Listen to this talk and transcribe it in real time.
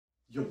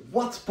Yo,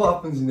 what's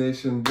poppin' Z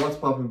Nation? What's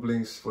poppin'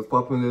 Blinks? What's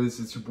poppin' ladies?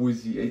 It's your boy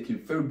Z, aka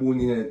Fair Boy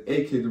Nina,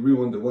 aka the real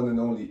one, the one and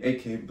only,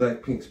 aka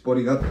Blackpink's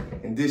bodyguard.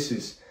 And this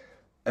is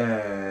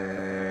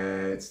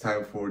it's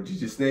time for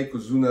DJ Snake,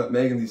 Ozuna,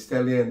 Megan Thee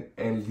Stallion,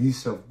 and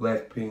Lisa of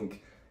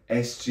Blackpink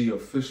SG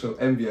official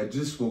MV. I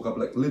just woke up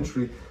like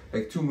literally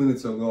like 2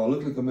 minutes ago. I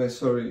look like a mess,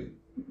 sorry.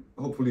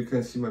 Hopefully you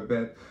can see my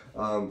bed.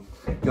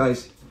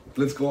 Guys,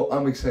 let's go.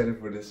 I'm excited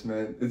for this,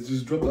 man. It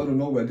just dropped out of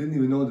nowhere. I didn't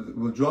even know that it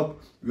will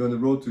drop. We're on the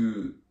road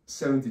to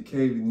 70k.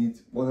 We need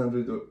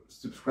 100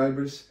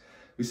 subscribers.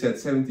 We said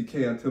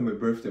 70k until my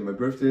birthday. My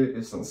birthday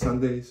is on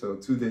Sunday, so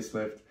 2 days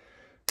left.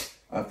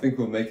 I think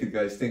we'll make it,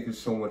 guys. Thank you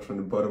so much from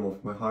the bottom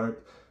of my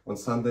heart. On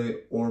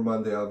Sunday or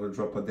Monday I will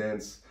drop a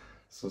dance,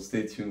 so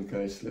stay tuned,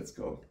 guys. Let's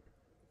go.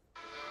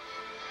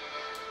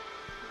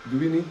 Do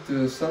we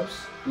need subs?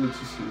 Let's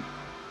just see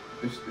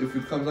if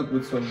it comes up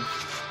with some.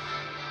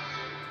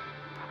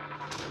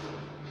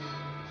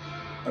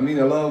 I mean,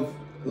 I love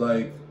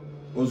like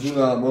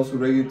Ozuna, I'm also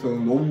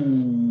reggaeton. Oh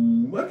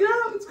my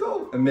god, let's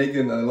go! And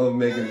Megan, I love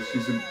Megan.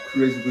 She's a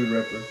crazy good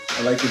rapper.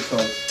 I like her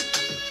songs.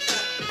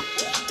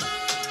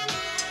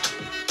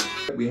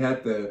 We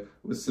had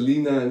with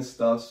Selena and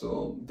stuff,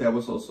 so that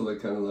was also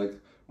like kind of like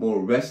more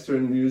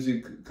Western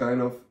music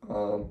kind of.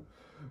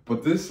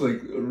 But this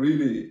like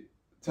really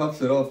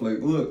tops it off. Like,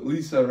 look,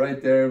 Lisa right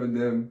there with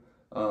them.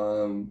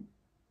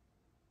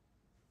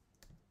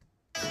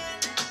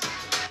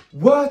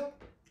 What?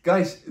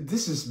 Guys,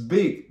 this is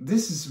big.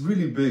 This is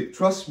really big.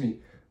 Trust me.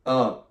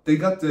 They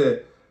got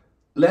the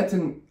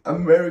Latin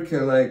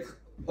American, like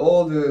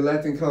all the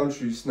Latin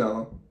countries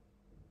now.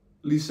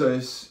 Lisa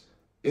is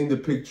in the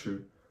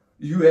picture.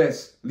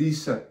 US,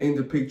 Lisa in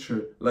the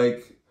picture.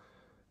 Like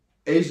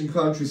Asian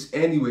countries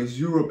anyways,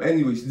 Europe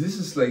anyways. This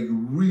is like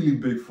really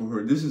big for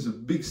her. This is a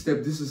big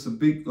step. This is a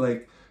big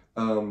like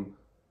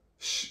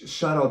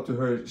shout out to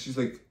her. She's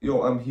like,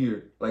 yo, I'm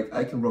here. Like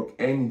I can rock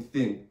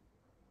anything.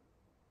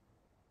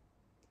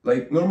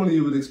 Like normally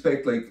you would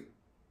expect like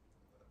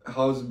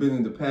how it's been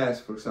in the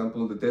past, for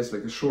example, that there's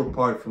like a short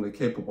part from the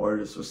K-pop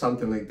artist or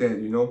something like that,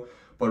 you know.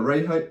 But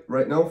right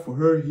now for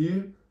her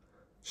here,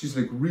 she's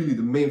like really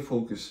the main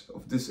focus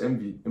of this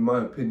MV, in my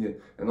opinion.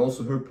 And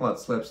also her part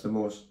slaps the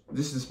most.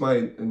 This is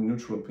my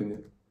neutral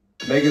opinion.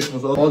 Megan's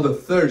was all the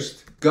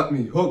thirst got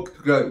me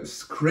hooked.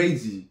 It's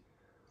crazy.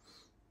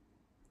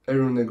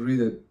 Everyone agree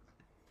that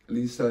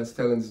Lisa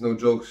Stallion is no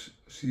jokes.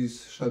 She's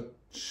such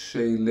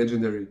a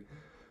legendary.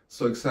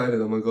 So excited,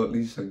 oh my god,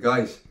 Lisa.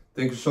 Guys,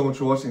 thank you so much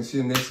for watching. See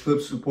you next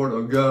clip. Support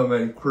our girl,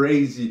 man.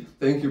 Crazy.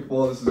 Thank you for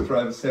all the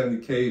subscribers.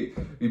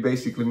 70k. We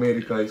basically made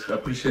it, guys. I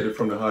appreciate it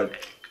from the heart.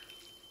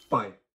 Bye.